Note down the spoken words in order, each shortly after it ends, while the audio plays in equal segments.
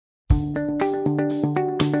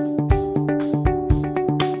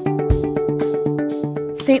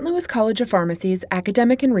St. Louis College of Pharmacy's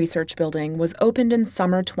Academic and Research Building was opened in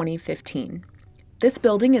summer 2015. This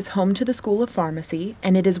building is home to the School of Pharmacy,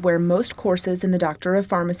 and it is where most courses in the Doctor of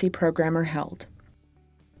Pharmacy program are held.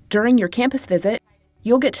 During your campus visit,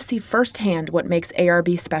 you'll get to see firsthand what makes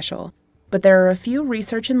ARB special, but there are a few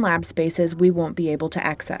research and lab spaces we won't be able to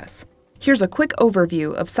access. Here's a quick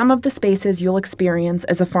overview of some of the spaces you'll experience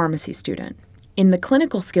as a pharmacy student. In the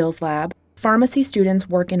Clinical Skills Lab, pharmacy students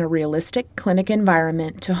work in a realistic clinic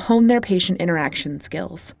environment to hone their patient interaction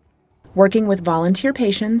skills. Working with volunteer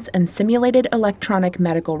patients and simulated electronic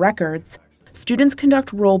medical records, students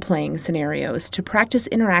conduct role-playing scenarios to practice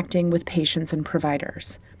interacting with patients and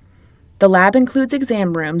providers. The lab includes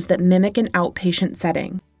exam rooms that mimic an outpatient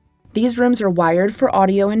setting. These rooms are wired for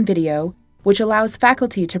audio and video, which allows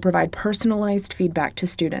faculty to provide personalized feedback to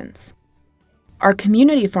students. Our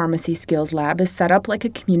Community Pharmacy Skills Lab is set up like a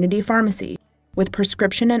community pharmacy, with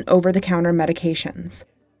prescription and over-the-counter medications.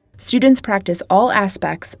 Students practice all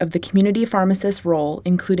aspects of the community pharmacist role,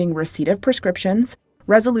 including receipt of prescriptions,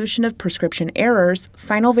 resolution of prescription errors,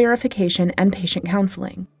 final verification, and patient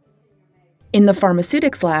counseling. In the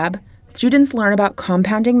Pharmaceutics Lab, students learn about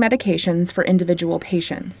compounding medications for individual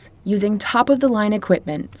patients. Using top-of-the-line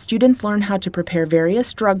equipment, students learn how to prepare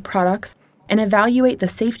various drug products and evaluate the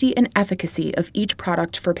safety and efficacy of each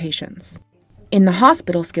product for patients. In the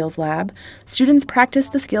Hospital Skills Lab, students practice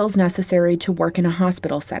the skills necessary to work in a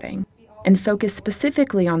hospital setting and focus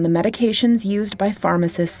specifically on the medications used by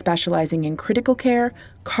pharmacists specializing in critical care,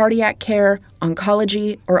 cardiac care,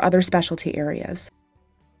 oncology, or other specialty areas.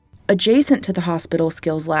 Adjacent to the Hospital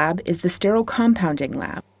Skills Lab is the Sterile Compounding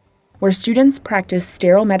Lab, where students practice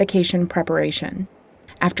sterile medication preparation.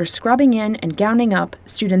 After scrubbing in and gowning up,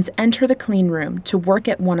 students enter the clean room to work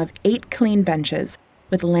at one of 8 clean benches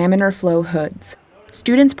with laminar flow hoods.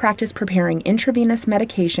 Students practice preparing intravenous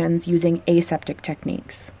medications using aseptic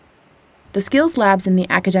techniques. The skills labs in the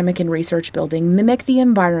Academic and Research Building mimic the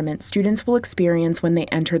environment students will experience when they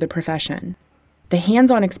enter the profession. The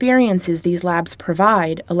hands-on experiences these labs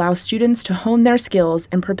provide allow students to hone their skills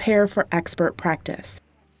and prepare for expert practice.